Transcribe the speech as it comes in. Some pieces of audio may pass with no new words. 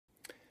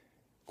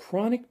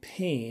Chronic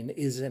pain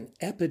is an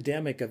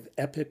epidemic of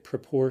epic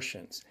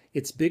proportions.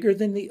 It's bigger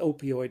than the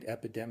opioid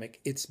epidemic.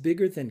 It's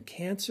bigger than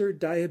cancer,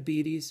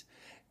 diabetes,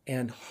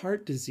 and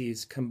heart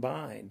disease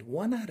combined.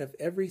 1 out of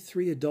every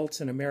 3 adults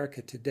in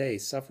America today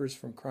suffers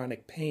from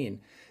chronic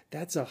pain.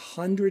 That's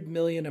 100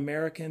 million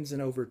Americans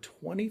and over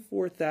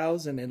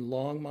 24,000 in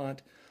Longmont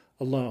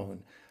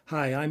alone.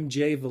 Hi, I'm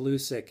Jay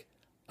Valusik.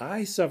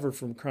 I suffer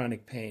from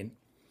chronic pain,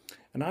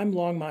 and I'm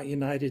Longmont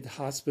United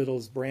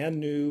Hospital's brand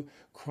new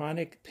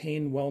chronic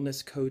pain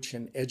wellness coach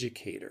and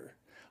educator.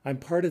 I'm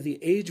part of the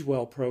Age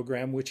Well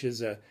program, which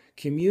is a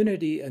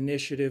community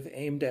initiative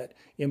aimed at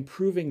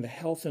improving the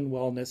health and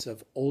wellness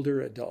of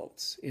older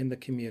adults in the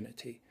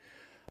community.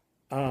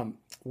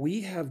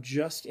 We have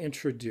just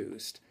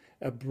introduced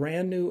a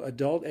brand new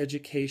adult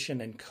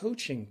education and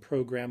coaching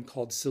program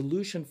called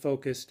Solution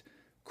Focused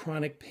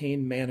Chronic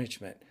Pain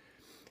Management.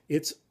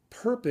 Its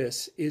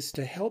purpose is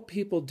to help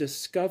people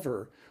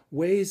discover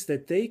ways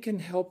that they can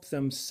help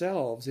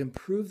themselves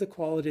improve the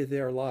quality of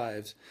their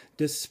lives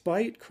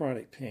despite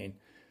chronic pain,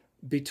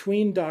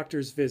 between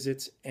doctor's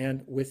visits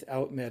and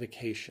without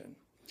medication.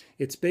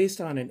 It's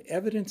based on an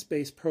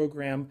evidence-based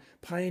program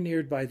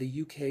pioneered by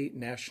the UK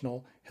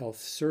National Health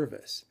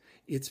Service.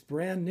 It's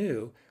brand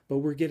new, but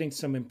we're getting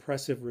some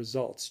impressive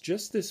results.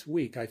 Just this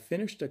week, I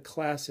finished a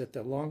class at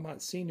the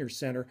Longmont Senior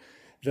Center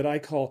that I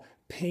call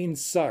Pain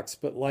Sucks,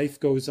 but Life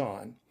Goes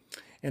On.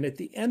 And at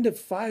the end of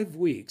 5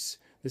 weeks,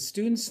 the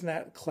students in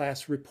that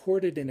class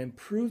reported an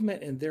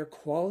improvement in their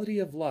quality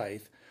of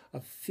life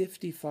of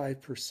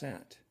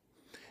 55%.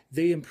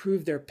 They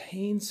improved their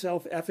pain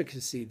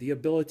self-efficacy, the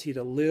ability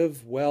to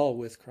live well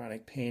with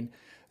chronic pain,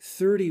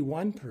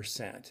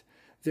 31%.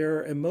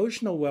 Their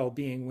emotional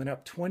well-being went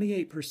up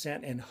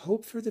 28%, and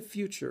hope for the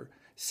future,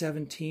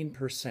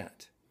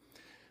 17%.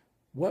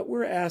 What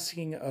we're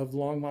asking of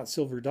Longmont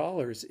Silver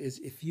Dollars is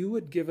if you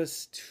would give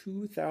us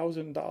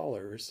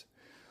 $2,000,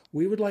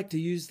 we would like to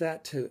use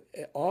that to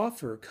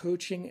offer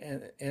coaching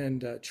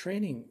and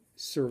training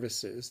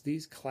services,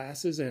 these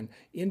classes and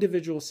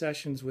individual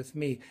sessions with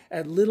me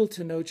at little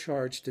to no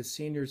charge to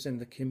seniors in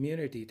the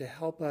community to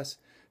help us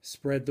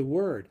spread the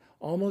word.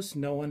 Almost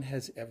no one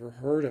has ever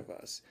heard of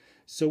us.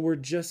 So we're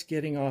just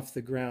getting off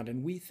the ground,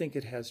 and we think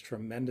it has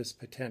tremendous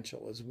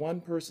potential. As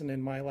one person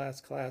in my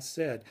last class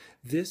said,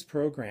 this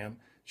program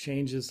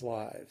changes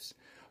lives.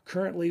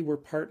 Currently, we're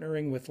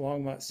partnering with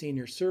Longmont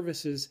Senior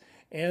Services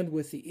and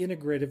with the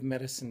integrative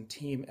medicine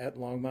team at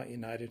Longmont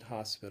United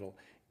Hospital.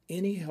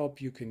 Any help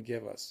you can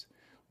give us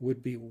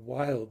would be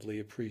wildly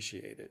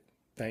appreciated.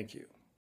 Thank you.